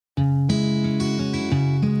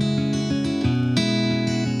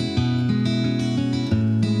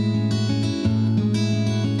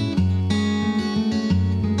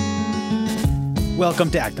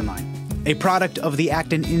Welcome to Acton Line, a product of the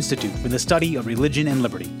Acton Institute for the Study of Religion and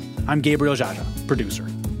Liberty. I'm Gabriel Jaja, producer.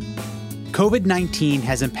 COVID-19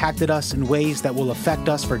 has impacted us in ways that will affect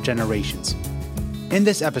us for generations. In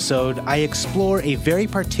this episode, I explore a very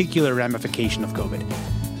particular ramification of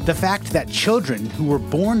COVID, the fact that children who were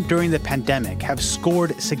born during the pandemic have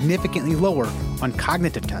scored significantly lower on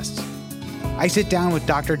cognitive tests. I sit down with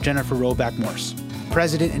Dr. Jennifer Roback Morse,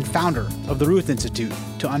 president and founder of the Ruth Institute,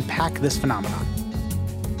 to unpack this phenomenon.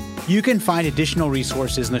 You can find additional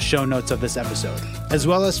resources in the show notes of this episode, as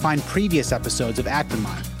well as find previous episodes of Acton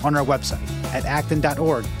Line on our website at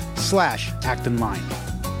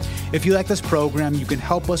acton.org/actonline. If you like this program, you can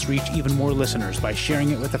help us reach even more listeners by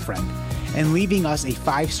sharing it with a friend and leaving us a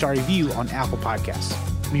 5-star review on Apple Podcasts.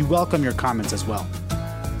 We welcome your comments as well.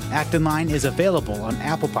 Acton Line is available on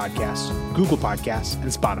Apple Podcasts, Google Podcasts,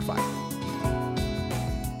 and Spotify.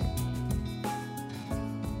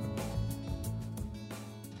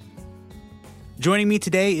 Joining me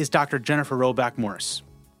today is Dr. Jennifer Roback Morse.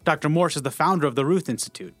 Dr. Morse is the founder of the Ruth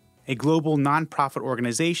Institute, a global nonprofit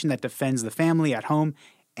organization that defends the family at home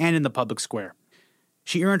and in the public square.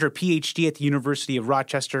 She earned her PhD at the University of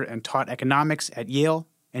Rochester and taught economics at Yale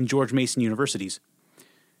and George Mason universities.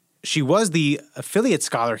 She was the affiliate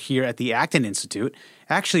scholar here at the Acton Institute.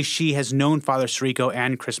 Actually, she has known Father Sirico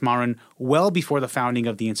and Chris Marin well before the founding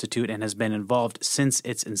of the Institute and has been involved since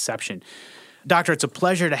its inception. Doctor, it's a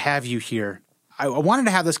pleasure to have you here. I wanted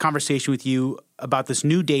to have this conversation with you about this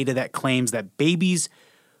new data that claims that babies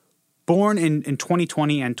born in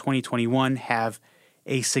 2020 and 2021 have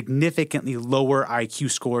a significantly lower IQ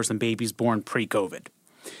scores than babies born pre-COVID.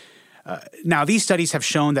 Now, these studies have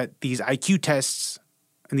shown that these IQ tests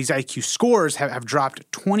and these IQ scores have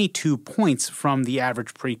dropped 22 points from the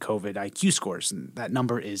average pre-COVID IQ scores, and that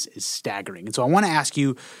number is staggering. And so I want to ask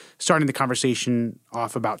you, starting the conversation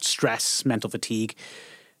off about stress, mental fatigue.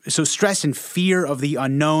 So stress and fear of the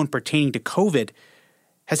unknown pertaining to COVID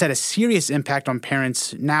has had a serious impact on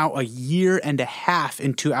parents now a year and a half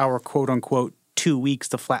into our quote-unquote 2 weeks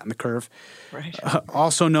to flatten the curve, right?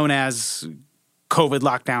 Also known as COVID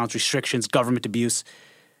lockdowns, restrictions, government abuse.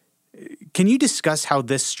 Can you discuss how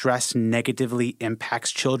this stress negatively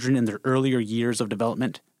impacts children in their earlier years of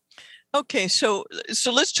development? Okay, so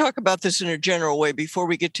let's talk about this in a general way before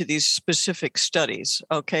we get to these specific studies.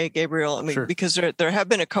 Okay, Gabriel, I mean, Sure. Because there have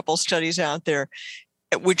been a couple studies out there,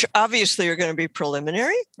 which obviously are going to be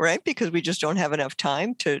preliminary, right? Because we just don't have enough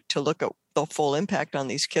time to look at the full impact on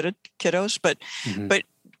these kiddos. But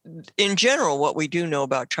in general, what we do know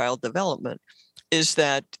about child development is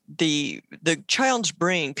that the child's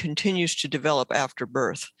brain continues to develop after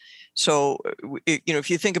birth. So, if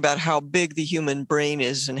you think about how big the human brain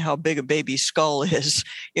is and how big a baby's skull is,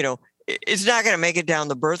 it's not going to make it down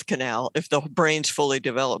the birth canal if the brain's fully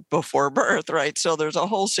developed before birth, right? So there's a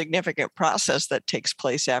whole significant process that takes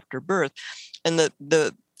place after birth. And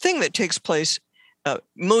the thing that takes place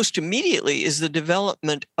most immediately is the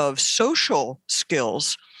development of social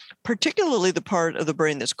skills, particularly the part of the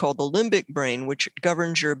brain that's called the limbic brain, which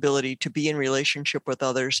governs your ability to be in relationship with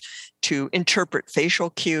others, to interpret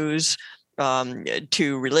facial cues,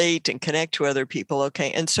 to relate and connect to other people.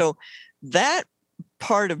 Okay. And so that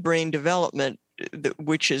part of brain development,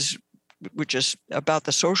 which is about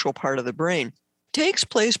the social part of the brain, takes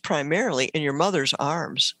place primarily in your mother's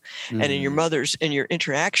arms and in your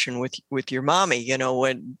interaction with your mommy.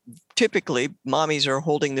 When typically mommies are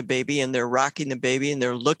holding the baby and they're rocking the baby and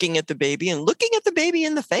they're looking at the baby and looking at the baby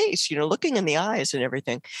in the face, looking in the eyes and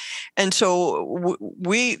everything. And so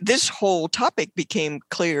this whole topic became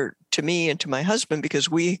clear to me and to my husband because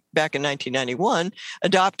we, back in 1991,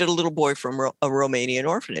 adopted a little boy from a Romanian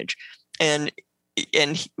orphanage. And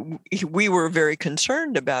we were very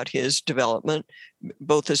concerned about his development,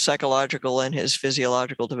 both his psychological and his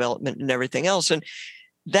physiological development and everything else. And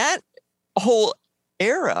that whole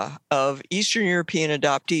era of Eastern European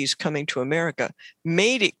adoptees coming to America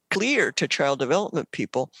made it clear to child development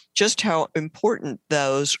people just how important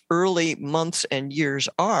those early months and years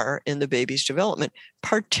are in the baby's development,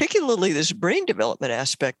 particularly this brain development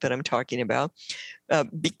aspect that I'm talking about,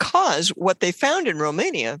 because what they found in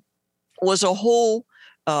Romania was a whole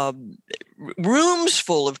rooms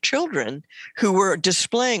full of children who were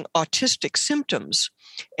displaying autistic symptoms.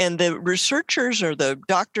 And the researchers or the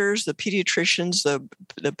doctors, the pediatricians, the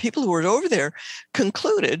people who were over there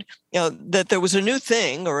concluded that there was a new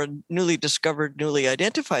thing or a newly discovered, newly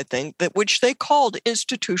identified thing which they called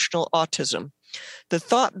institutional autism. The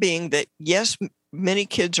thought being that, yes, many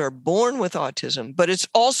kids are born with autism, but it's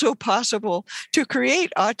also possible to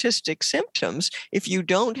create autistic symptoms if you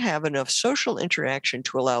don't have enough social interaction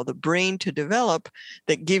to allow the brain to develop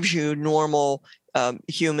that gives you normal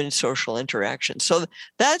human social interaction. So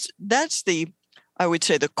that's I would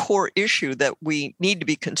say, the core issue that we need to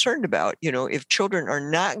be concerned about. If children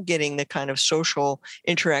are not getting the kind of social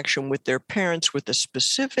interaction with their parents, with a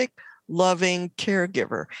specific loving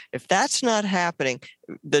caregiver, if that's not happening,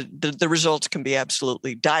 the results can be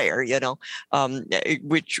absolutely dire.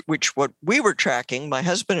 Which what we were tracking, my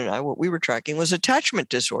husband and I, what we were tracking was attachment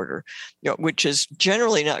disorder, which is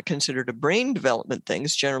generally not considered a brain development thing;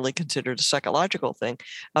 it's generally considered a psychological thing.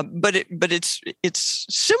 But it's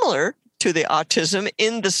similar to the autism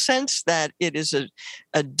in the sense that it is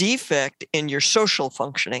a defect in your social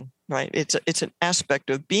functioning, right? It's an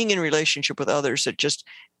aspect of being in relationship with others that just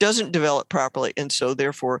doesn't develop properly. And so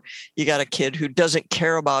therefore you got a kid who doesn't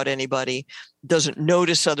care about anybody, doesn't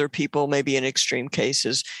notice other people, maybe in extreme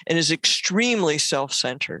cases, and is extremely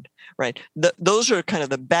self-centered, right? Those are kind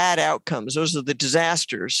of the bad outcomes. Those are the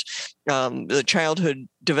disasters, the childhood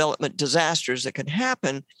development disasters that can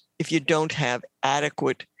happen if you don't have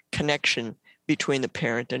adequate connection between the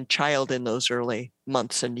parent and child in those early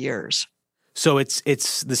months and years. So it's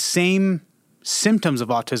the same symptoms of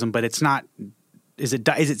autism, but it's not. Is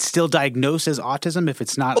it still diagnosed as autism if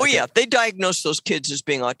it's not? Oh, yeah, they diagnose those kids as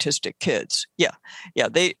being autistic kids. Yeah.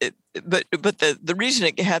 But the reason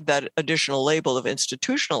it had that additional label of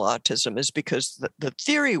institutional autism is because the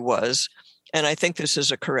theory was, and I think this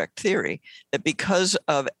is a correct theory, that because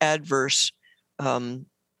of adverse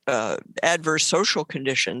social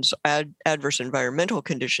conditions, adverse environmental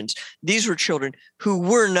conditions, these were children who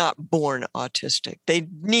were not born autistic. They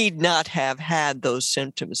need not have had those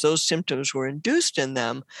symptoms. Those symptoms were induced in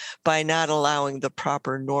them by not allowing the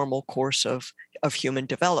proper normal course of human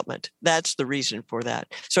development. That's the reason for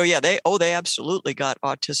that. So yeah, they absolutely got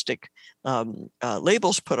autistic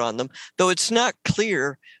labels put on them, though it's not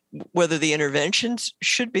clear whether the interventions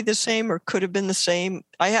should be the same or could have been the same.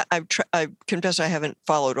 I confess I haven't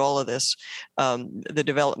followed all of this. The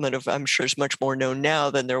development of, I'm sure, is much more known now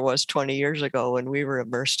than there was 20 years ago when we were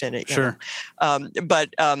immersed in it. Sure.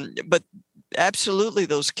 But absolutely,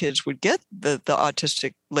 those kids would get the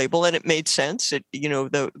autistic label, and it made sense.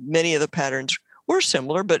 Many of the patterns were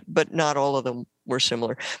similar, but not all of them were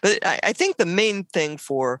similar. But I think the main thing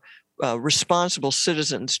for responsible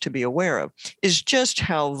citizens to be aware of is just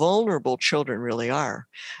how vulnerable children really are,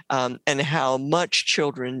 and how much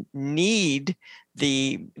children need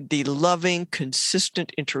the loving,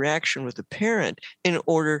 consistent interaction with the parent in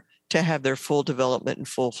order to have their full development and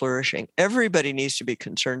full flourishing. Everybody needs to be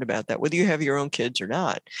concerned about that, whether you have your own kids or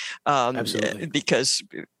not. Absolutely. Because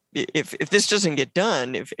if this doesn't get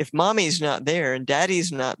done, if mommy's not there and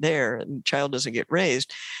daddy's not there and the child doesn't get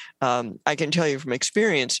raised, I can tell you from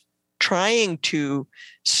experience, trying to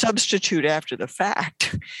substitute after the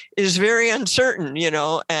fact is very uncertain,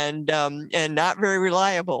 and not very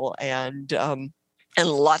reliable, and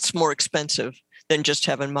lots more expensive than just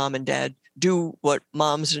having mom and dad do what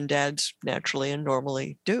moms and dads naturally and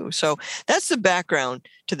normally do. So that's the background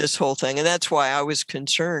to this whole thing. And that's why I was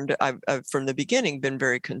concerned. I've from the beginning been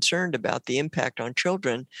very concerned about the impact on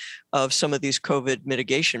children of some of these COVID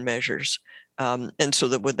mitigation measures. And so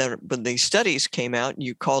that when the studies came out, and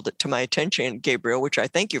you called it to my attention, Gabriel, which I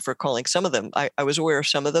thank you for calling some of them. I was aware of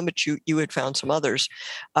some of them, but you had found some others.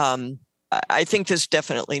 I think this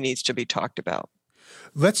definitely needs to be talked about.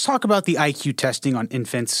 Let's talk about the IQ testing on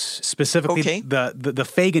infants, specifically the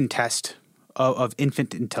Fagan test of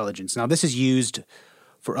infant intelligence. Now, this is used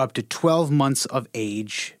for up to 12 months of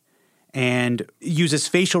age and uses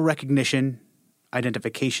facial recognition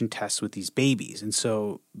identification tests with these babies. And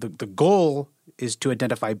so the goal is to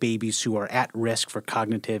identify babies who are at risk for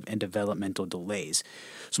cognitive and developmental delays.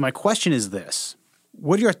 So my question is this: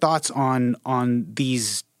 what are your thoughts on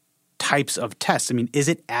these types of tests? I mean, is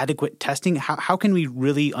it adequate testing? How can we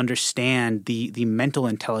really understand the mental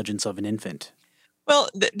intelligence of an infant? Well,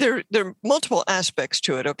 there are multiple aspects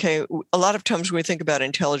to it. Okay, a lot of times when we think about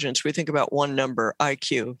intelligence, we think about one number,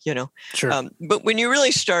 IQ. Sure. But when you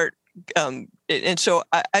really start, and so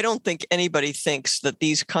I don't think anybody thinks that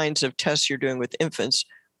these kinds of tests you're doing with infants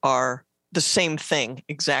are the same thing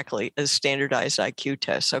exactly as standardized IQ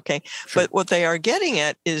tests, okay? Sure. But what they are getting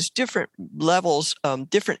at is different levels,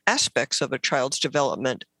 different aspects of a child's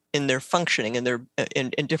development in their functioning, in their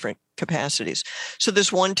in different capacities. So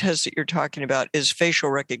this one test that you're talking about is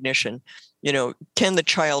facial recognition. Can the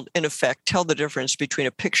child, in effect, tell the difference between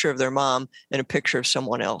a picture of their mom and a picture of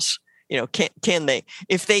someone else? Can they?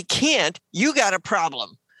 If they can't, you got a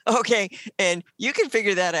problem. Okay. And you can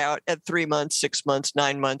figure that out at 3 months, 6 months,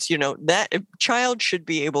 9 months. That a child should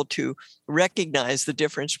be able to recognize the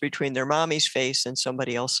difference between their mommy's face and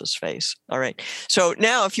somebody else's face. All right. So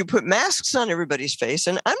now if you put masks on everybody's face,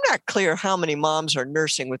 and I'm not clear how many moms are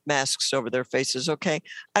nursing with masks over their faces. Okay.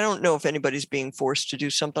 I don't know if anybody's being forced to do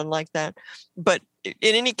something like that. But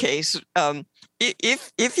in any case,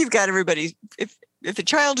 if you've got everybody, if the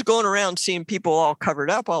child's going around seeing people all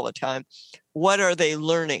covered up all the time, what are they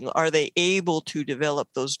learning? Are they able to develop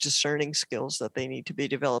those discerning skills that they need to be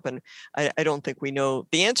developing? I don't think we know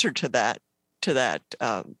the answer to that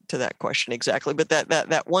question exactly, but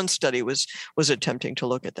that one study was attempting to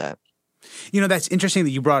look at that. That's interesting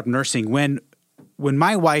that you brought up nursing. When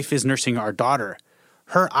my wife is nursing our daughter,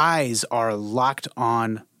 her eyes are locked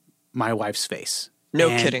on my wife's face. No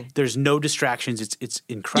kidding. There's no distractions. It's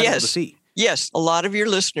incredible to see. Yes, a lot of your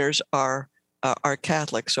listeners are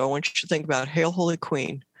Catholic, so I want you to think about Hail, Holy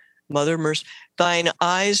Queen, Mother Mercy, thine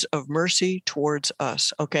eyes of mercy towards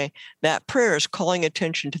us. Okay, that prayer is calling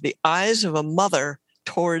attention to the eyes of a mother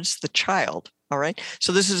towards the child. All right,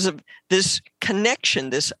 so this is this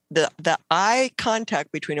connection, the eye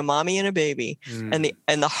contact between a mommy and a baby, and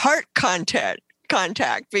the heart contact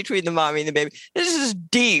between the mommy and the baby. This is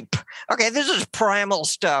deep. Okay, this is primal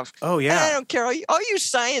stuff. Oh, yeah. And I don't care. All you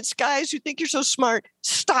science guys who think you're so smart,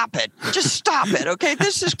 stop it. Just stop it, okay?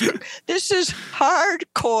 This is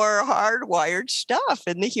hardcore, hardwired stuff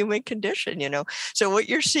in the human condition, So what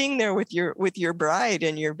you're seeing there with your bride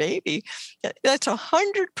and your baby, that's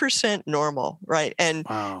 100% normal, right? And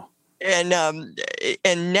wow.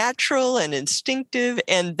 And natural and instinctive,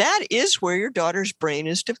 and that is where your daughter's brain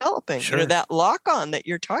is developing. Sure. That lock on that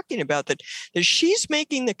you're talking about, that she's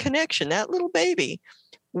making the connection, that little baby,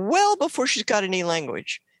 well before she's got any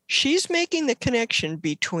language. She's making the connection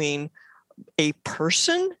between a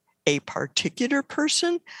person, a particular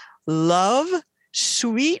person, love,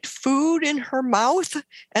 sweet food in her mouth,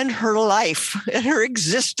 and her life and her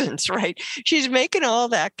existence, right? She's making all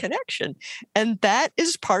that connection. And that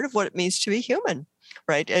is part of what it means to be human,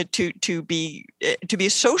 right? To be a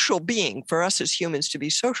social being, for us as humans to be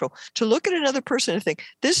social, to look at another person and think,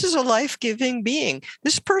 this is a life-giving being.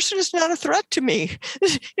 This person is not a threat to me.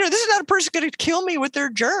 This is not a person going to kill me with their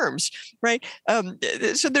germs, right?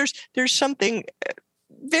 So there's something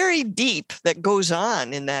very deep that goes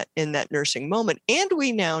on in that nursing moment. And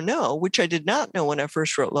we now know, which I did not know when I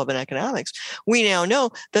first wrote Love and Economics, we now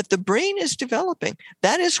know that the brain is developing.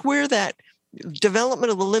 That is where that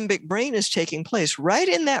development of the limbic brain is taking place, right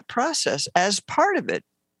in that process, as part of it,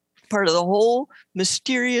 part of the whole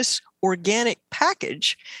mysterious organic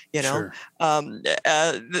package. Sure.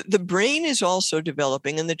 The brain is also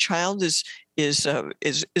developing, and the child is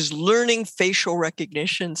learning facial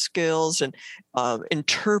recognition skills and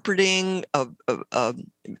interpreting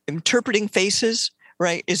faces.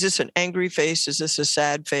 Right? Is this an angry face? Is this a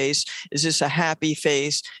sad face? Is this a happy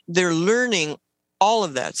face? They're learning all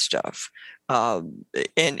of that stuff, and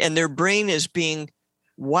their brain is being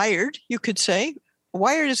wired, you could say.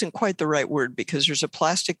 Wired isn't quite the right word, because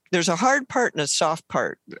there's a hard part and a soft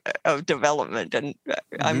part of development. And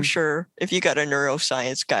I'm sure if you got a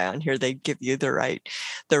neuroscience guy on here, they'd give you the right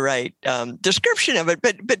description of it.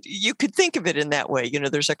 But you could think of it in that way.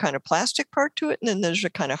 There's a kind of plastic part to it, and then there's a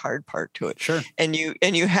kind of hard part to it. Sure. And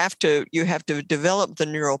you have to develop the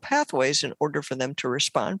neural pathways in order for them to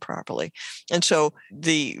respond properly. And so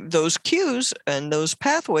those cues and those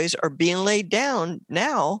pathways are being laid down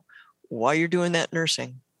now while you're doing that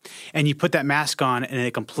nursing. And you put that mask on, and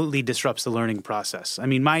it completely disrupts the learning process. I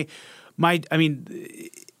mean,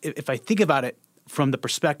 if I think about it from the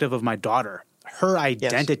perspective of my daughter, her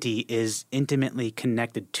identity is intimately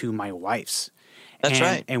connected to my wife's. That's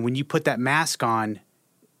right. And when you put that mask on,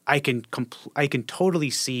 I can totally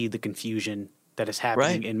see the confusion that is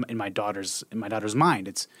happening in my daughter's mind.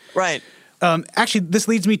 It's right. Actually, this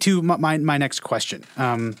leads me to my next question.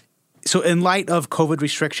 So in light of COVID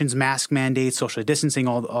restrictions, mask mandates, social distancing,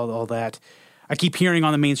 all that, I keep hearing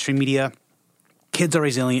on the mainstream media, kids are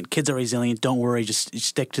resilient, don't worry, just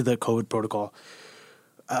stick to the COVID protocol.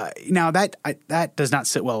 Now, that does not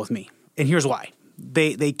sit well with me, and here's why.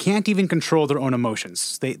 They can't even control their own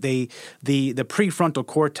emotions. The prefrontal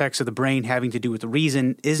cortex of the brain having to do with the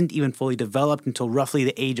reason isn't even fully developed until roughly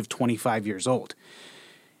the age of 25 years old.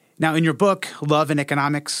 Now, in your book, Love and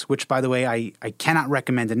Economics, which, by the way, I cannot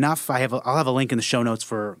recommend enough, I'll have a link in the show notes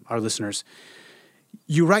for our listeners.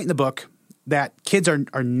 You write in the book that kids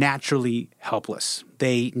are naturally helpless.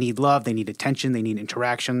 They need love, they need attention, they need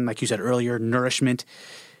interaction, like you said earlier, nourishment.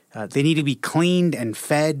 They need to be cleaned and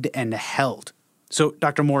fed and held. So,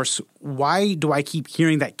 Dr. Morse, why do I keep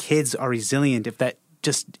hearing that kids are resilient if that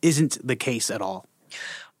just isn't the case at all?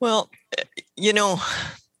 Well,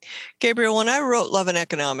 Gabriel, when I wrote Love and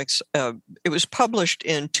Economics, it was published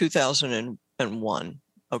in 2001.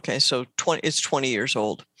 Okay, so it's 20 years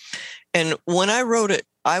old. And when I wrote it,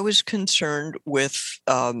 I was concerned with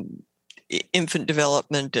infant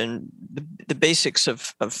development and the basics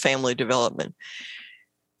of family development.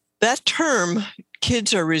 That term,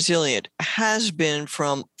 kids are resilient, has been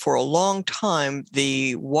for a long time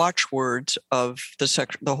the watchwords of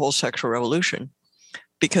the whole sexual revolution.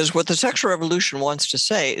 Because what the sexual revolution wants to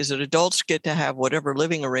say is that adults get to have whatever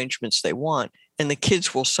living arrangements they want, and the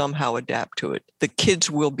kids will somehow adapt to it. The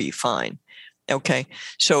kids will be fine. Okay.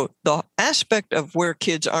 So the aspect of where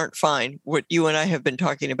kids aren't fine, what you and I have been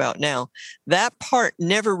talking about now, that part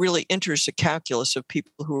never really enters the calculus of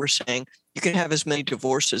people who are saying you can have as many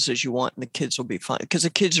divorces as you want and the kids will be fine because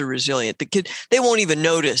the kids are resilient. They won't even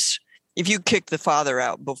notice. If you kick the father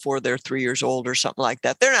out before they're 3 years old or something like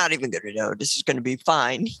that, they're not even going to know. This is going to be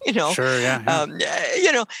fine, Sure, yeah.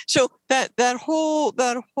 So that whole,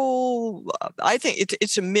 I think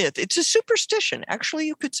it's a myth. It's a superstition. Actually,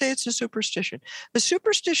 you could say it's a superstition. The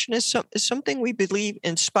superstition is something we believe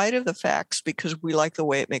in spite of the facts because we like the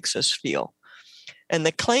way it makes us feel. And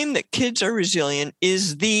the claim that kids are resilient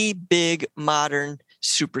is the big modern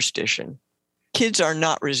superstition. Kids are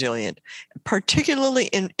not resilient, particularly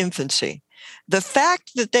in infancy. The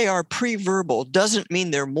fact that they are pre-verbal doesn't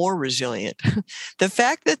mean they're more resilient. The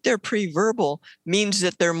fact that they're pre-verbal means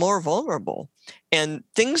that they're more vulnerable. And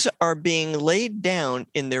things are being laid down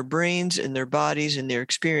in their brains, in their bodies, in their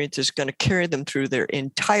experiences, going to carry them through their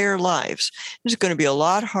entire lives. It's going to be a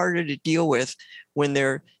lot harder to deal with when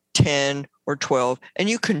they're 10 or 12. And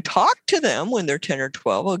you can talk to them when they're 10 or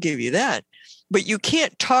 12, I'll give you that. But you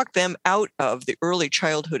can't talk them out of the early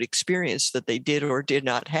childhood experience that they did or did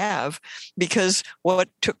not have, because what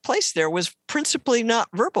took place there was principally not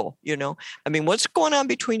verbal. I mean, what's going on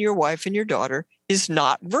between your wife and your daughter is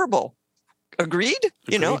not verbal. Agreed?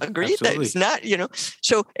 Agreed that it's not,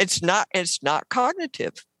 so it's not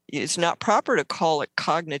cognitive. It's not proper to call it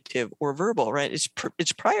cognitive or verbal, right?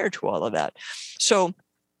 It's prior to all of that. So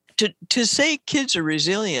to say kids are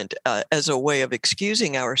resilient as a way of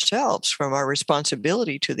excusing ourselves from our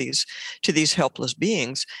responsibility to these helpless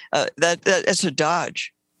beings, that's a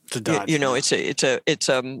dodge. It's a dodge. It's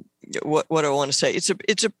what I want to say. It's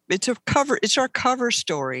a cover. It's our cover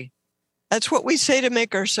story. That's what we say to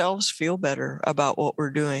make ourselves feel better about what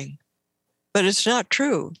we're doing. But it's not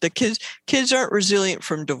true. The kids aren't resilient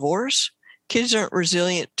from divorce. Kids aren't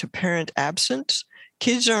resilient to parent absence.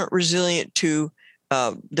 Kids aren't resilient to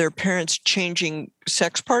their parents changing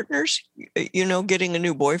sex partners, getting a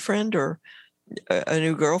new boyfriend or a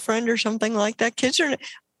new girlfriend or something like that. Kids are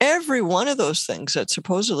every one of those things that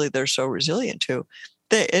supposedly they're so resilient to.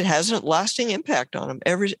 It has a lasting impact on them,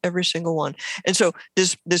 every single one. And so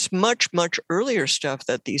this much earlier stuff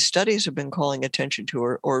that these studies have been calling attention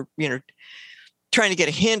to, or trying to get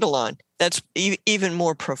a handle on, that's even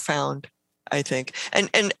more profound, I think. And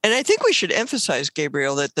I think we should emphasize,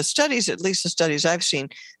 Gabriel, that the studies, at least the studies I've seen,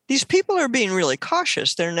 these people are being really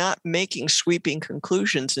cautious. They're not making sweeping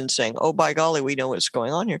conclusions and saying, oh, by golly, we know what's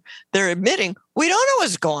going on here. They're admitting, we don't know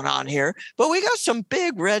what's going on here, but we got some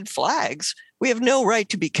big red flags. We have no right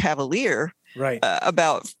to be cavalier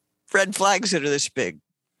about red flags that are this big.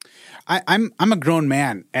 I'm a grown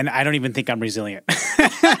man, and I don't even think I'm resilient.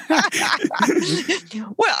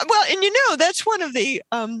 Well, and that's one of the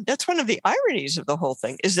ironies of the whole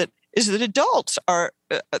thing is that adults are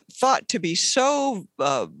thought to be so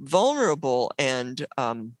vulnerable and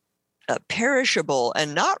perishable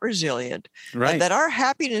and not resilient, that our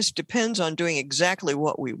happiness depends on doing exactly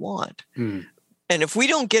what we want. And if we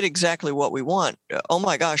don't get exactly what we want, oh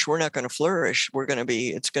my gosh, we're not going to flourish.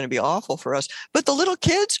 It's going to be awful for us. But the little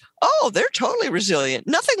kids, they're totally resilient.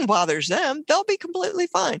 Nothing bothers them. They'll be completely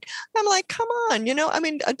fine. I'm like, come on,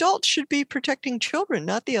 adults should be protecting children,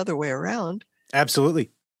 not the other way around. Absolutely.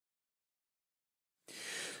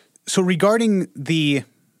 So regarding the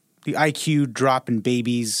IQ drop in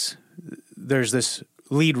babies, there's this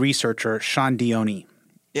lead researcher, Sean Dione,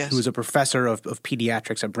 who is a professor of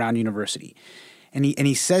pediatrics at Brown University. And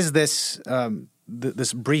he says this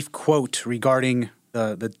this brief quote regarding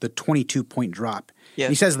the 22-point drop. Yes.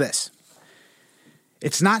 He says this: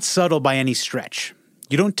 "It's not subtle by any stretch.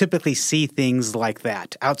 You don't typically see things like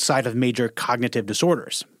that outside of major cognitive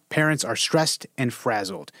disorders. Parents are stressed and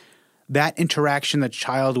frazzled. That interaction the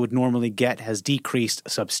child would normally get has decreased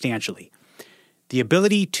substantially. The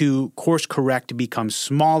ability to course correct becomes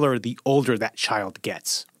smaller the older that child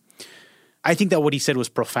gets." I think that what he said was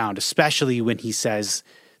profound, especially when he says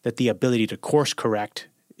that the ability to course correct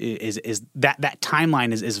is that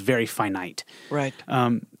timeline is very finite. Right.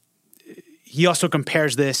 He also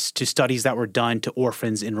compares this to studies that were done to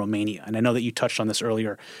orphans in Romania. And I know that you touched on this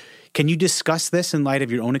earlier. Can you discuss this in light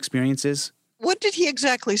of your own experiences? What did he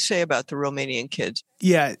exactly say about the Romanian kids?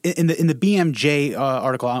 Yeah, in the BMJ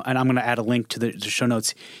article, and I'm going to add a link to the show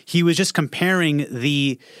notes, he was just comparing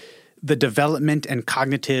the development and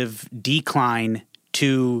cognitive decline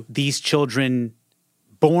to these children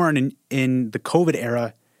born in the COVID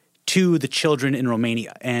era to the children in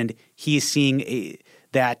Romania. And he is seeing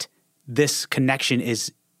that this connection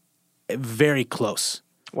is very close.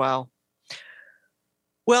 Wow.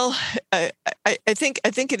 Well, I think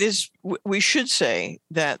it is. We should say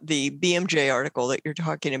that the BMJ article that you're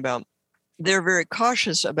talking about, they're very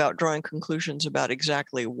cautious about drawing conclusions about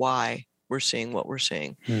exactly why we're seeing what we're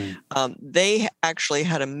seeing. They actually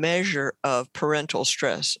had a measure of parental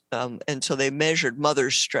stress, and so they measured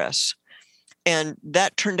mother's stress. And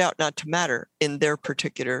that turned out not to matter in their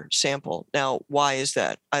particular sample. Now, why is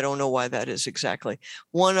that? I don't know why that is exactly.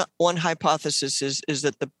 One hypothesis is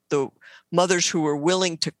that the mothers who were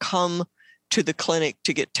willing to come to the clinic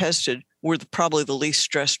to get tested were probably the least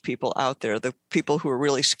stressed people out there. The people who were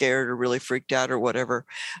really scared or really freaked out or whatever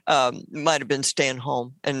might have been staying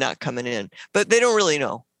home and not coming in. But they don't really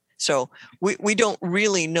know. So we don't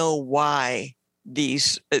really know why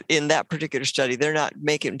these, in that particular study, they're not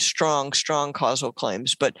making strong causal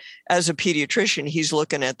claims. But as a pediatrician, he's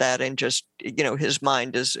looking at that and just, his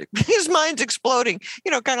mind's exploding,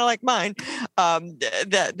 kind of like mine.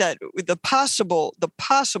 That the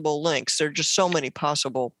possible links, there are just so many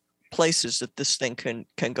possible places that this thing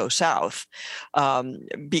can go south,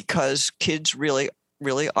 because kids really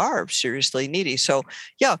are seriously needy. So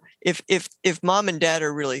yeah, if mom and dad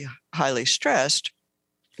are really highly stressed,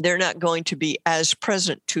 they're not going to be as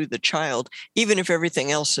present to the child, even if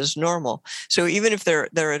everything else is normal. So even if they're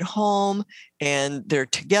at home and they're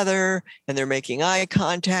together and they're making eye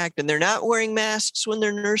contact and they're not wearing masks when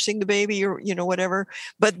they're nursing the baby or, whatever,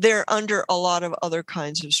 but they're under a lot of other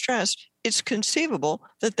kinds of stress, it's conceivable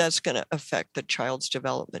that that's going to affect the child's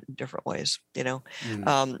development in different ways,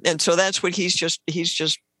 And so that's what he's just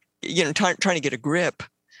trying to get a grip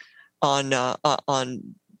on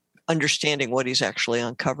understanding what he's actually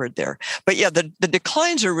uncovered there. But yeah, the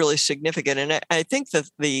declines are really significant. And I think that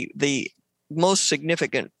the most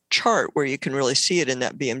significant chart where you can really see it in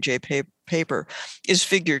that BMJ paper is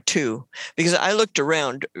figure 2, because I looked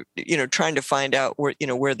around, trying to find out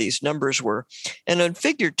where these numbers were. And on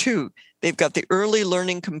figure 2, they've got the early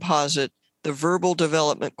learning composite, the verbal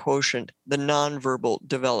development quotient, the nonverbal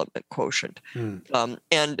development quotient.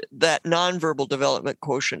 And that nonverbal development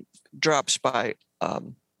quotient drops by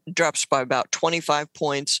about 25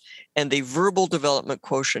 points, and the verbal development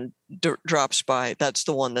quotient drops by, that's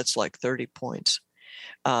the one that's like 30 points.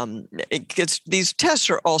 These tests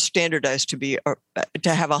are all standardized to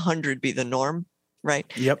have 100 be the norm,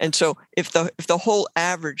 right? Yep. And so if the whole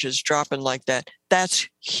average is dropping like that, that's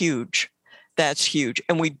huge. That's huge.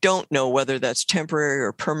 And we don't know whether that's temporary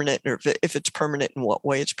or permanent, or if it's permanent, in what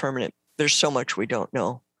way it's permanent. There's so much we don't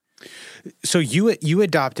know. So you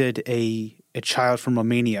adopted a child from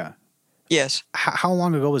Romania. Yes. How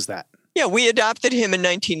long ago was that? Yeah, we adopted him in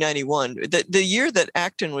 1991. The year that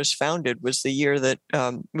Acton was founded was the year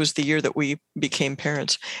that we became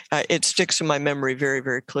parents. It sticks in my memory very,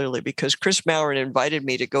 very clearly, because Chris Maurer invited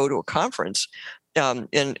me to go to a conference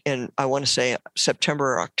in I want to say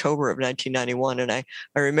September or October of 1991, and I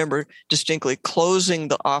remember distinctly closing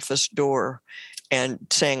the office door and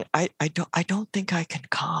saying, I don't think I can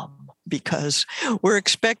come, because we're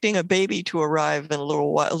expecting a baby to arrive in a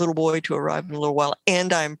little while, a little boy to arrive in a little while,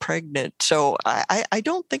 and I'm pregnant. So I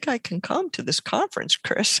don't think I can come to this conference,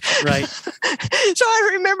 Chris. Right. So I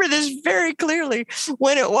remember this very clearly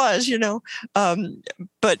when it was,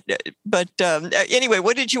 But anyway,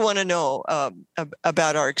 what did you want to know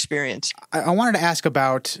about our experience? I wanted to ask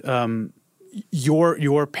about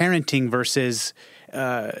your parenting versus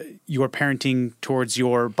your parenting towards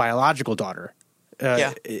your biological daughter.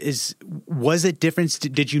 Was it different?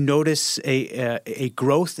 Did you notice a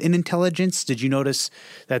growth in intelligence? Did you notice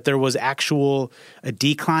that there was a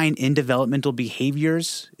decline in developmental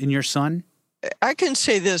behaviors in your son? I can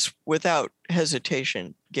say this without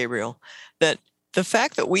hesitation, Gabriel, that the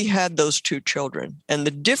fact that we had those two children and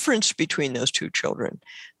the difference between those two children,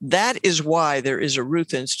 that is why there is a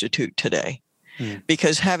Ruth Institute today.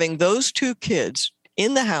 Because having those two kids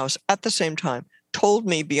in the house at the same time told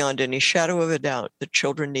me beyond any shadow of a doubt that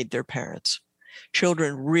children need their parents.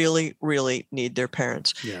 Children really, really need their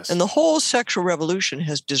parents. Yes. And the whole sexual revolution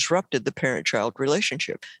has disrupted the parent-child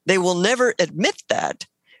relationship. They will never admit that,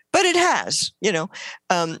 but it has,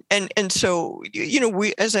 and so,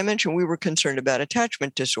 we, as I mentioned, we were concerned about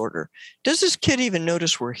attachment disorder. Does this kid even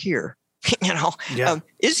notice we're here? Yeah.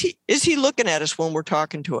 Is he looking at us when we're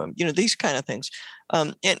talking to him? These kind of things.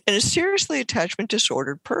 And a seriously attachment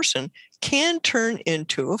disordered person can turn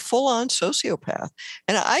into a full-on sociopath.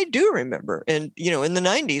 And I do remember, in the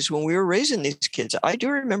 90s when we were raising these kids, I do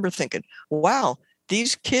remember thinking, wow,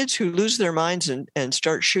 these kids who lose their minds and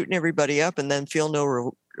start shooting everybody up and then feel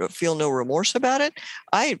no remorse about it.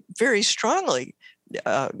 I very strongly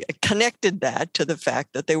connected that to the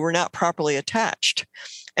fact that they were not properly attached.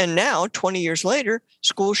 And now, 20 years later,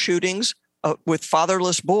 school shootings with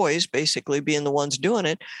fatherless boys basically being the ones doing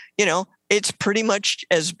it, it's pretty much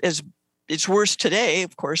as it's worse today,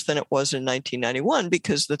 of course, than it was in 1991,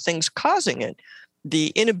 because the things causing it,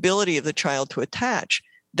 the inability of the child to attach,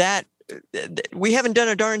 that we haven't done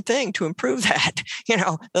a darn thing to improve that.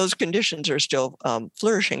 Those conditions are still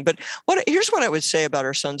flourishing. But here's what I would say about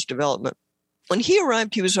our son's development. When he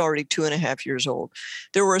arrived, he was already 2.5 years old.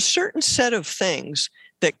 There were a certain set of things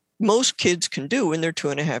that most kids can do when they're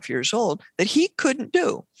 2.5 years old that he couldn't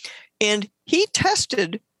do. And he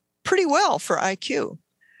tested pretty well for IQ.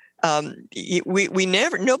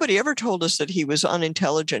 Nobody ever told us that he was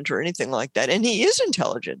unintelligent or anything like that. And he is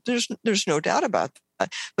intelligent. There's no doubt about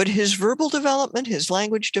that. But his verbal development, his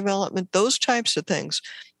language development, those types of things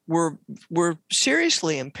were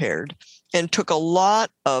seriously impaired and took a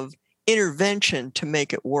lot of intervention to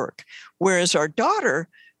make it work. Whereas our daughter,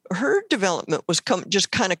 her development was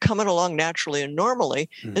just kind of coming along naturally and normally.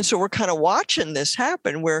 And so we're kind of watching this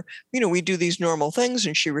happen where, we do these normal things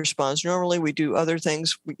and she responds normally. We do other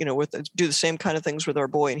things, do the same kind of things with our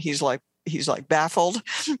boy. And he's like baffled,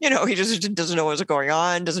 he just doesn't know what's going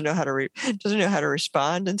on, doesn't know how to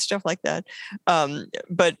respond and stuff like that.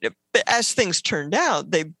 But as things turned out,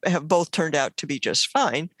 they have both turned out to be just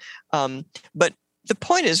fine. But the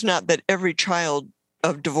point is not that every child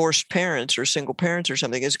of divorced parents or single parents or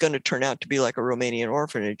something is going to turn out to be like a Romanian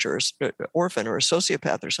orphanage or orphan or a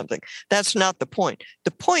sociopath or something. That's not the point.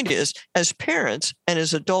 The point is, as parents and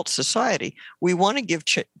as adult society, we want to give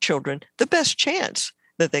children the best chance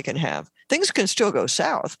that they can have. Things can still go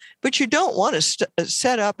south, but you don't want to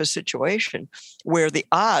set up a situation where the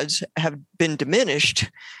odds have been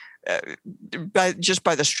diminished by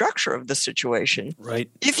the structure of the situation,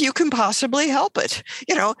 right? If you can possibly help it,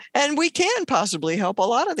 and we can possibly help a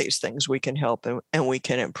lot of these things. We can help and we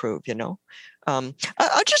can improve. I'll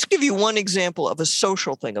just give you one example of a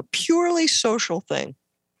social thing, a purely social thing.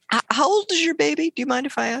 How old is your baby? Do you mind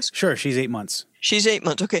if I ask? Sure, she's 8 months. She's 8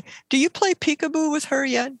 months. Okay. Do you play peekaboo with her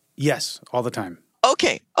yet? Yes, all the time.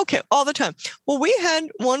 Okay, all the time. Well, we had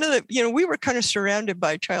one of the, we were kind of surrounded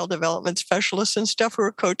by child development specialists and stuff who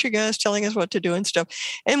were coaching us, telling us what to do and stuff.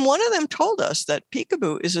 And one of them told us that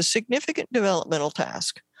peekaboo is a significant developmental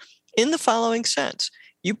task in the following sense.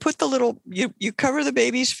 You put you cover the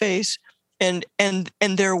baby's face and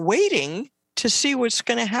they're waiting to see what's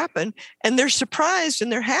going to happen. And they're surprised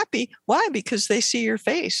and they're happy. Why? Because they see your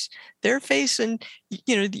face, their face and,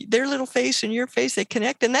 their little face and your face, they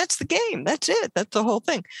connect. And that's the game. That's it. That's the whole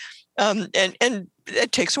thing. And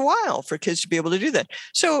it takes a while for kids to be able to do that.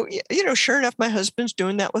 So, sure enough, my husband's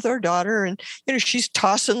doing that with our daughter. And, she's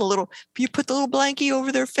tossing you put the little blankie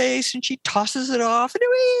over their face and she tosses it off and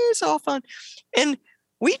it's all fun. And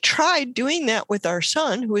we tried doing that with our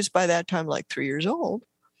son, who is by that time like 3 years old.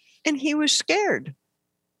 And he was scared.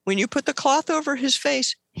 When you put the cloth over his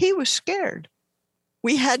face, he was scared.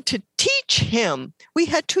 We had to teach him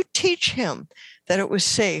that it was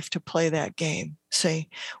safe to play that game, see?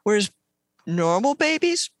 Whereas normal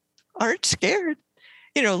babies aren't scared.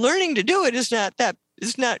 Learning to do it is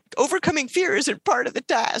not overcoming fear isn't part of the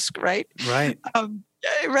task, right? Right.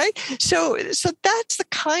 Right. So that's the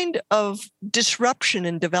kind of disruption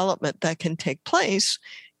and development that can take place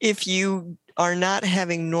if you are not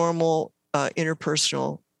having normal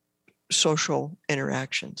interpersonal social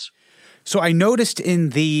interactions. So I noticed in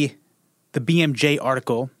the BMJ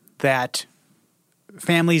article that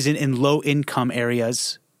families in low-income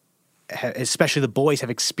areas, especially the boys, have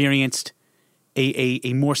experienced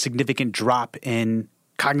a more significant drop in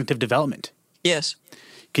cognitive development. Yes.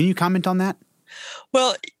 Can you comment on that?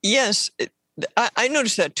 Well, yes. I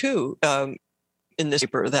noticed that too in this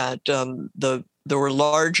paper, that there were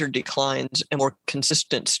larger declines and more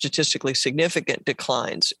consistent, statistically significant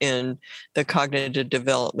declines in the cognitive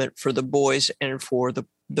development for the boys and for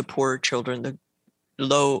the poorer children, the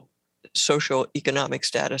low socioeconomic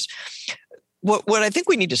status. What I think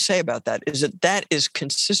we need to say about that is that is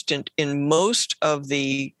consistent in most of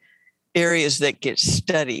the areas that get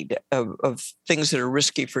studied of things that are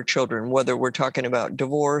risky for children, whether we're talking about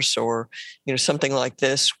divorce or, something like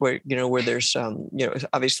this, where there's,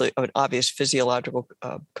 obviously an obvious physiological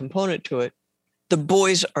component to it. The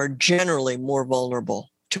boys are generally more vulnerable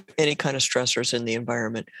to any kind of stressors in the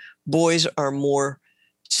environment. Boys are more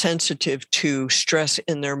sensitive to stress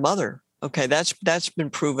in their mother. Okay, that's been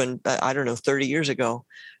proven. 30 years ago,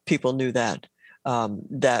 people knew that.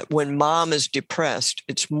 That when mom is depressed,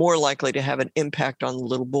 it's more likely to have an impact on the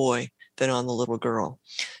little boy than on the little girl.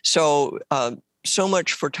 So, so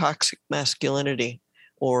much for toxic masculinity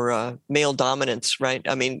or male dominance, right?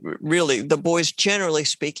 I mean, really, the boys, generally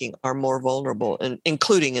speaking, are more vulnerable, and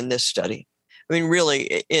including in this study. I mean,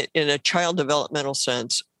 really, in a child developmental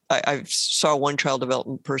sense, I saw one child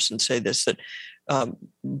development person say this, that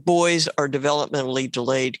boys are developmentally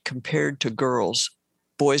delayed compared to girls.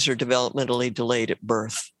 Boys are developmentally delayed at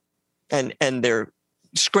birth, and they're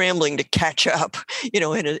scrambling to catch up,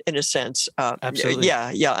 in a sense. Absolutely.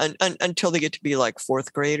 Yeah. Until they get to be like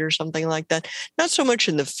fourth grade or something like that. Not so much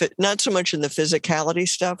in the physicality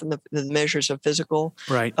stuff and the measures of physical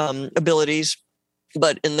abilities,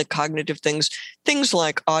 but in the cognitive things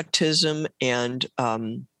like autism and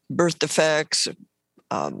birth defects,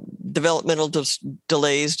 developmental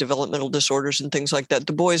delays, developmental disorders, and things like that.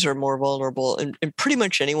 The boys are more vulnerable, and pretty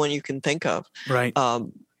much anyone you can think of. Right.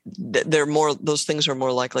 Those things are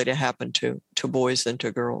more likely to happen to boys than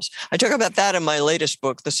to girls. I talk about that in my latest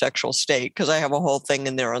book, The Sexual State, because I have a whole thing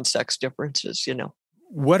in there on sex differences,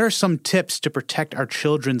 What are some tips to protect our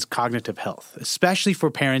children's cognitive health, especially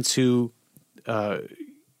for parents who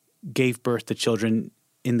gave birth to children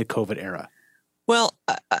in the COVID era? Well,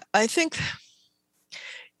 I think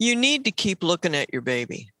you need to keep looking at your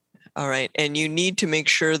baby, all right? And you need to make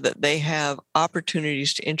sure that they have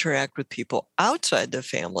opportunities to interact with people outside the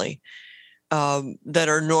family that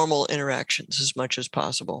are normal interactions as much as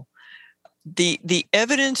possible. The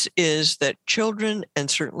evidence is that children, and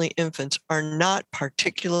certainly infants, are not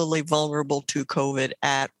particularly vulnerable to COVID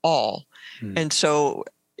at all. And so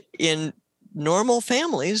in normal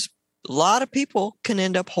families, a lot of people can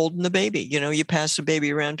end up holding the baby. You pass the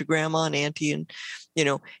baby around to grandma and auntie, and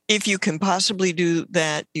if you can possibly do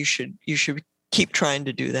that, you should keep trying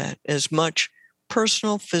to do that. As much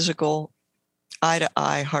personal, physical,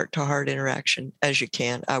 eye-to-eye, heart-to-heart interaction as you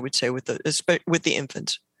can, I would say, with the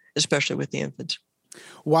infants, especially with the infants.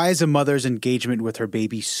 Why is a mother's engagement with her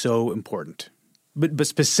baby so important? But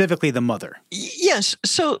specifically the mother. Yes.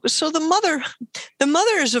 So the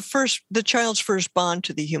mother is the child's first bond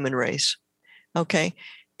to the human race. Okay.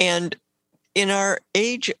 And in our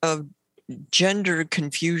age of gender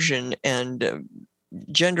confusion and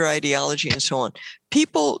gender ideology and so on,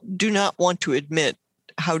 people do not want to admit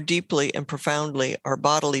how deeply and profoundly our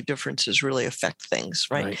bodily differences really affect things,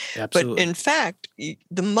 right? Absolutely. But in fact,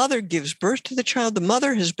 the mother gives birth to the child. The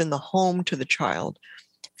mother has been the home to the child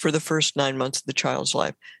for the first 9 months of the child's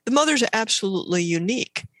life. The mother's absolutely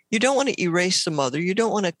unique. You don't want to erase the mother. You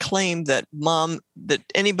don't want to claim that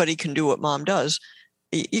anybody can do what mom does.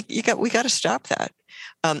 We got to stop that.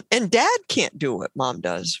 And dad can't do what mom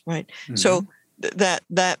does, right? Mm-hmm. So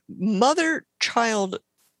that mother-child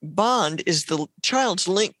bond is the child's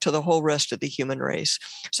link to the whole rest of the human race.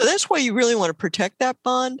 So that's why you really want to protect that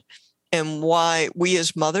bond, and why we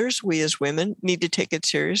as mothers, we as women, need to take it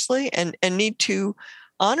seriously and need to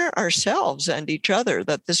honor ourselves and each other,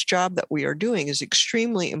 that this job that we are doing is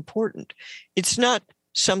extremely important. It's not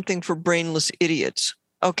something for brainless idiots.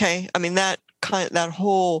 Okay. I mean, that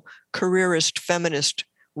whole careerist feminist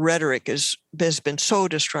rhetoric has been so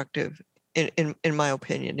destructive in my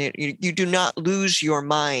opinion. You do not lose your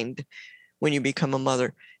mind when you become a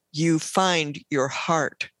mother. You find your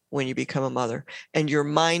heart when you become a mother, and your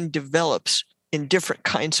mind develops in different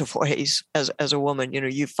kinds of ways as a woman.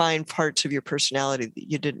 You find parts of your personality that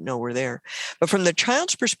you didn't know were there. But from the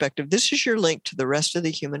child's perspective, this is your link to the rest of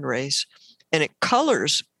the human race, and it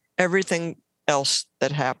colors everything else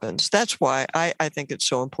that happens. That's why I think it's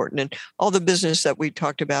so important. And all the business that we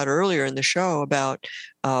talked about earlier in the show about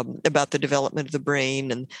the development of the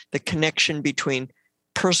brain and the connection between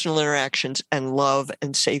personal interactions and love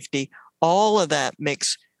and safety, all of that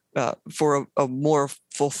makes for a more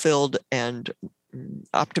fulfilled and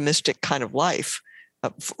optimistic kind of life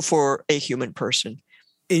for a human person.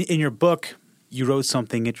 In your book, you wrote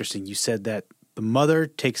something interesting. You said that the mother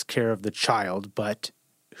takes care of the child, but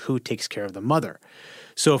who takes care of the mother?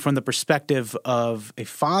 So from the perspective of a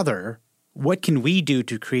father, what can we do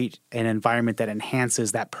to create an environment that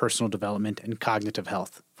enhances that personal development and cognitive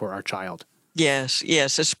health for our child? Yes.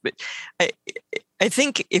 I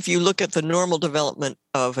think if you look at the normal development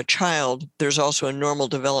of a child, there's also a normal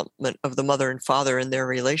development of the mother and father in their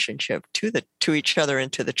relationship to each other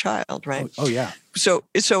and to the child, right? Oh yeah. So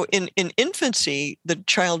in infancy, the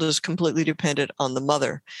child is completely dependent on the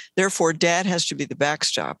mother. Therefore, dad has to be the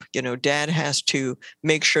backstop. Dad has to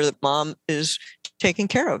make sure that mom is taken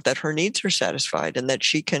care of, that her needs are satisfied, and that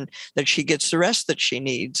she gets the rest that she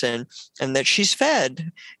needs, and that she's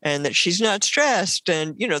fed, and that she's not stressed,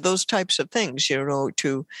 and those types of things.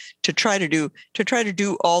 To try to do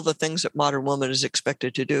all the things that modern woman is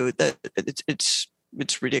expected to do. That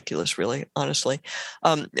it's ridiculous, really, honestly.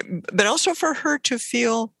 But also for her to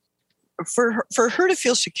feel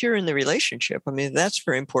secure in the relationship. I mean, that's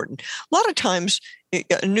very important. A lot of times,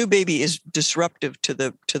 a new baby is disruptive to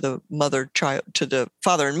the mother-child, to the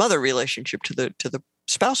father and mother relationship, to the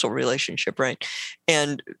spousal relationship, right?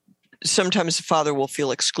 And sometimes the father will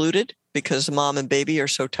feel excluded because the mom and baby are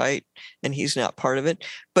so tight, and he's not part of it.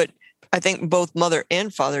 But I think both mother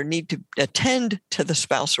and father need to attend to the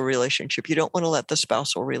spousal relationship. You don't want to let the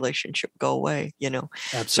spousal relationship go away,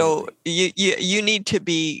 Absolutely. So you need to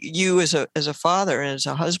be, you as a father and as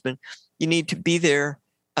a husband, you need to be there,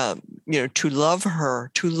 to love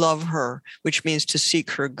her, which means to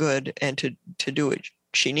seek her good and to do what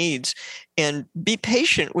she needs, and be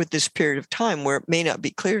patient with this period of time where it may not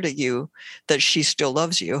be clear to you that she still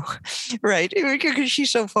loves you, right? Because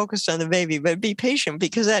she's so focused on the baby, but be patient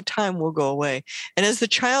because that time will go away. And as the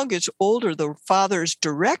child gets older, the father's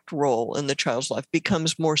direct role in the child's life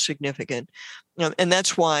becomes more significant. And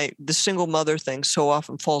that's why the single mother thing so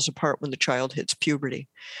often falls apart when the child hits puberty,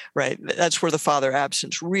 right? That's where the father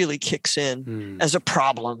absence really kicks in as a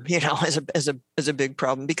problem, as a big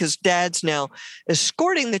problem, because dad's now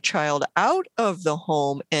escorting the child out of the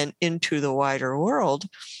home and into the wider world.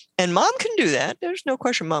 And mom can do that. There's no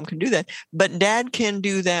question mom can do that. But dad can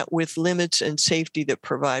do that with limits and safety that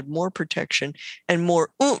provide more protection and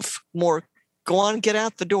more oomph, more go on, get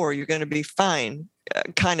out the door, you're going to be fine.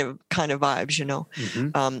 Kind of vibes,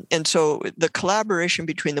 Mm-hmm. And so the collaboration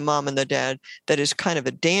between the mom and the dad, that is kind of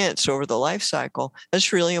a dance over the life cycle,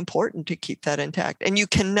 that's really important to keep that intact. And you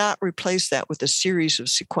cannot replace that with a series of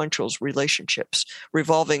sequential relationships,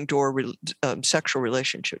 revolving door sexual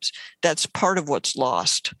relationships. That's part of what's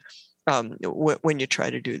lost when you try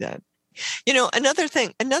to do that. Another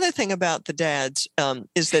thing about the dads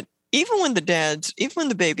is that even when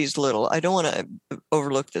the baby's little, I don't want to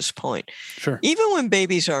overlook this point. Sure. Even when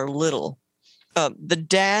babies are little, the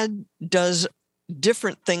dad does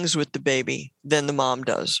different things with the baby than the mom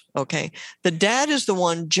does. Okay. The dad is the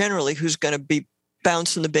one generally who's going to be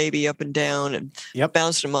bouncing the baby up and down and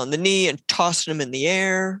bouncing him on the knee and tossing him in the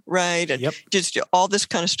air, right? And just all this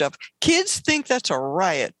kind of stuff. Kids think that's a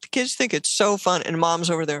riot. Kids think it's so fun. And mom's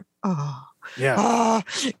over there, I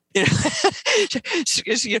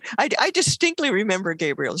distinctly remember,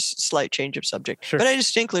 Gabriel, slight change of subject, sure. But I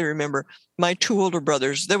distinctly remember my two older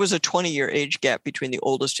brothers. There was a 20-year age gap between the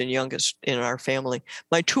oldest and youngest in our family.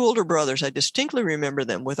 My two older brothers, I distinctly remember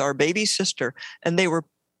them with our baby sister, and they were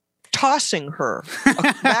tossing her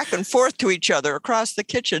back and forth to each other across the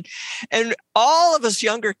kitchen. And all of us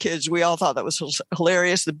younger kids, we all thought that was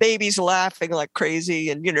hilarious. The baby's laughing like crazy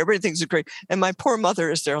and, everything's great. And my poor mother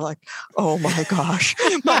is there like, oh my gosh,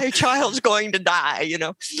 my child's going to die,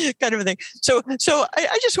 kind of a thing. So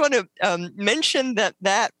I just want to mention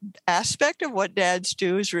that aspect of what dads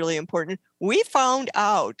do is really important. We found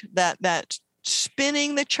out that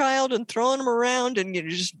spinning the child and throwing them around and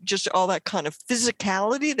just all that kind of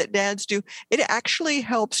physicality that dads do, it actually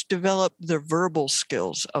helps develop the verbal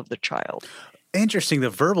skills of the child. Interesting,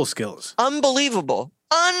 the verbal skills. Unbelievable.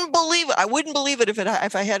 I wouldn't believe it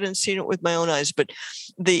if I hadn't seen it with my own eyes. But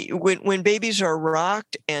when babies are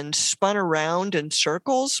rocked and spun around in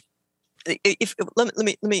circles, let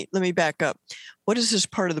me back up. What is this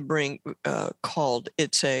part of the brain called?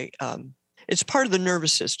 It's part of the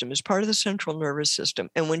nervous system. It's part of the central nervous system.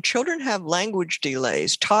 And when children have language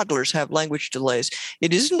delays, toddlers have language delays,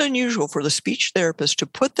 it isn't unusual for the speech therapist to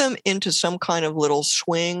put them into some kind of little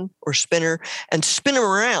swing or spinner and spin them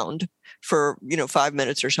around for, 5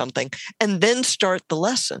 minutes or something, and then start the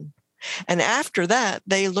lesson. And after that,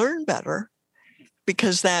 they learn better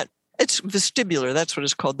because it's vestibular. That's what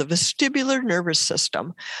it's called, the vestibular nervous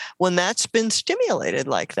system. When that's been stimulated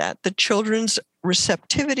like that, the children's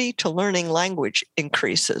receptivity to learning language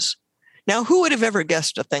increases. Now, who would have ever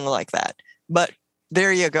guessed a thing like that? But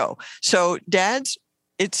there you go. So dads,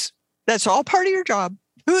 that's all part of your job.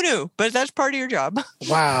 Who knew? But that's part of your job.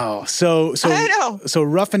 Wow. So I know. So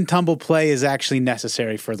rough and tumble play is actually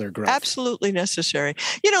necessary for their growth. Absolutely necessary.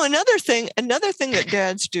 Another thing that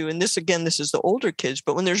dads do, and this is the older kids,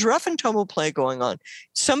 but when there's rough and tumble play going on,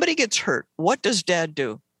 somebody gets hurt. What does dad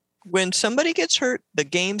do? When somebody gets hurt, the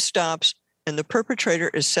game stops and the perpetrator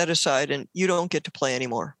is set aside and you don't get to play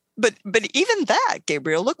anymore. But even that,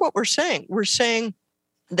 Gabriel, look what we're saying. We're saying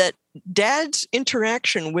that dad's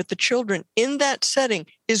interaction with the children in that setting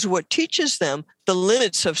is what teaches them the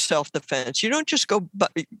limits of self-defense. You don't just go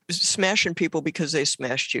smashing people because they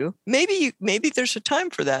smashed you. Maybe there's a time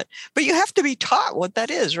for that, but you have to be taught what that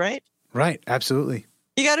is, right? Right. Absolutely.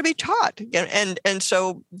 You got to be taught. And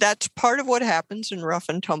so that's part of what happens in rough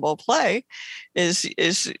and tumble play is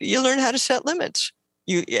you learn how to set limits.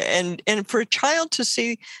 And for a child to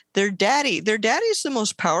see their daddy's the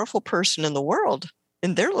most powerful person in the world.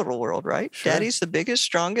 In their little world, right? Sure. Daddy's the biggest,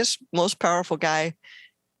 strongest, most powerful guy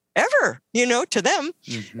ever, to them.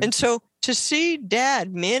 Mm-hmm. And so to see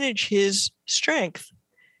dad manage his strength,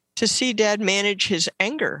 to see dad manage his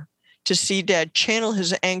anger, to see dad channel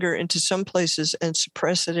his anger into some places and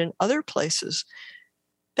suppress it in other places,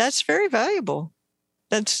 that's very valuable.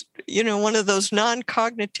 That's, one of those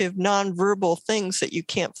non-cognitive, non-verbal things that you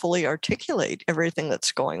can't fully articulate everything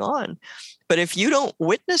that's going on. But if you don't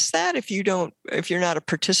witness that, if you're not a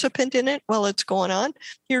participant in it while it's going on,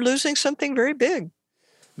 you're losing something very big.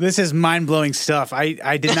 This is mind-blowing stuff.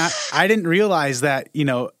 I didn't realize that,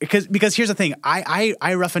 because here's the thing.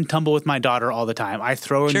 I rough and tumble with my daughter all the time. I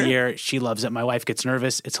throw her in the air. She loves it. My wife gets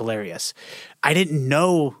nervous. It's hilarious. I didn't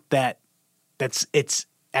know that it's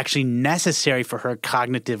actually necessary for her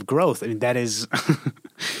cognitive growth. I mean, that is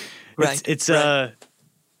right.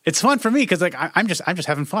 It's fun for me because I'm just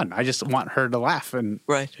having fun. I just want her to laugh, and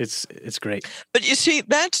right. It's great. But you see,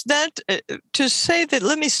 that's to say that.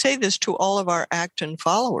 Let me say this to all of our Acton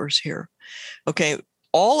followers here. Okay,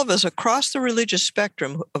 all of us across the religious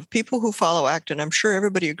spectrum of people who follow Acton, I'm sure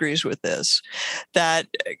everybody agrees with this, that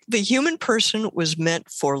the human person was meant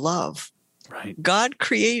for love. Right. God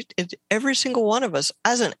created every single one of us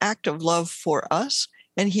as an act of love for us,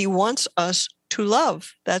 and he wants us to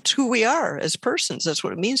love. That's who we are as persons. That's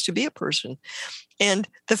what it means to be a person. And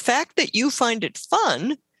the fact that you find it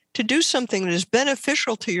fun to do something that is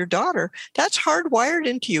beneficial to your daughter, that's hardwired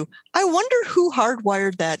into you. I wonder who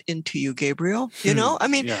hardwired that into you, Gabriel.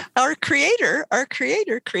 Our creator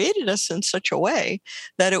created us in such a way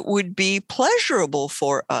that it would be pleasurable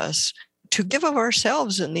for us to give of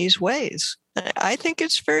ourselves in these ways. I think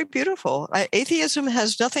it's very beautiful. Atheism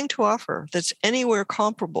has nothing to offer that's anywhere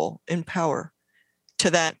comparable in power to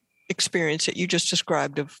that experience that you just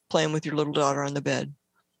described of playing with your little daughter on the bed.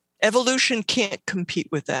 Evolution can't compete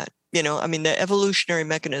with that. The evolutionary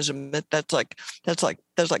mechanism, that's like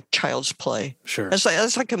child's play. Sure.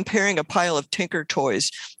 That's like comparing a pile of Tinker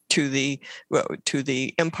toys to the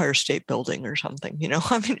Empire State Building or something.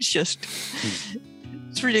 It's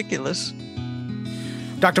ridiculous.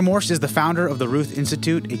 Dr. Morse is the founder of the Ruth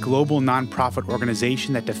Institute, a global nonprofit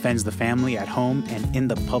organization that defends the family at home and in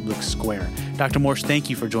the public square. Dr. Morse, thank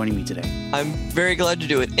you for joining me today. I'm very glad to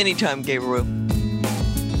do it. Anytime, Gabriel.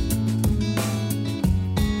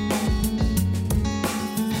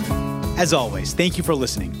 As always, thank you for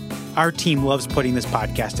listening. Our team loves putting this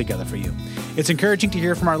podcast together for you. It's encouraging to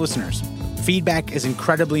hear from our listeners. Feedback is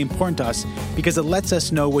incredibly important to us because it lets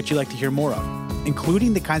us know what you'd like to hear more of,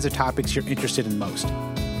 including the kinds of topics you're interested in most.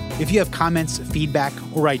 If you have comments, feedback,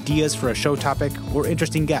 or ideas for a show topic or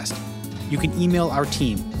interesting guest, you can email our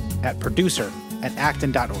team at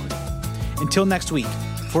producer@acton.org. Until next week,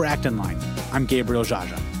 for Acton Line, I'm Gabriel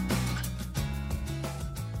Jaja.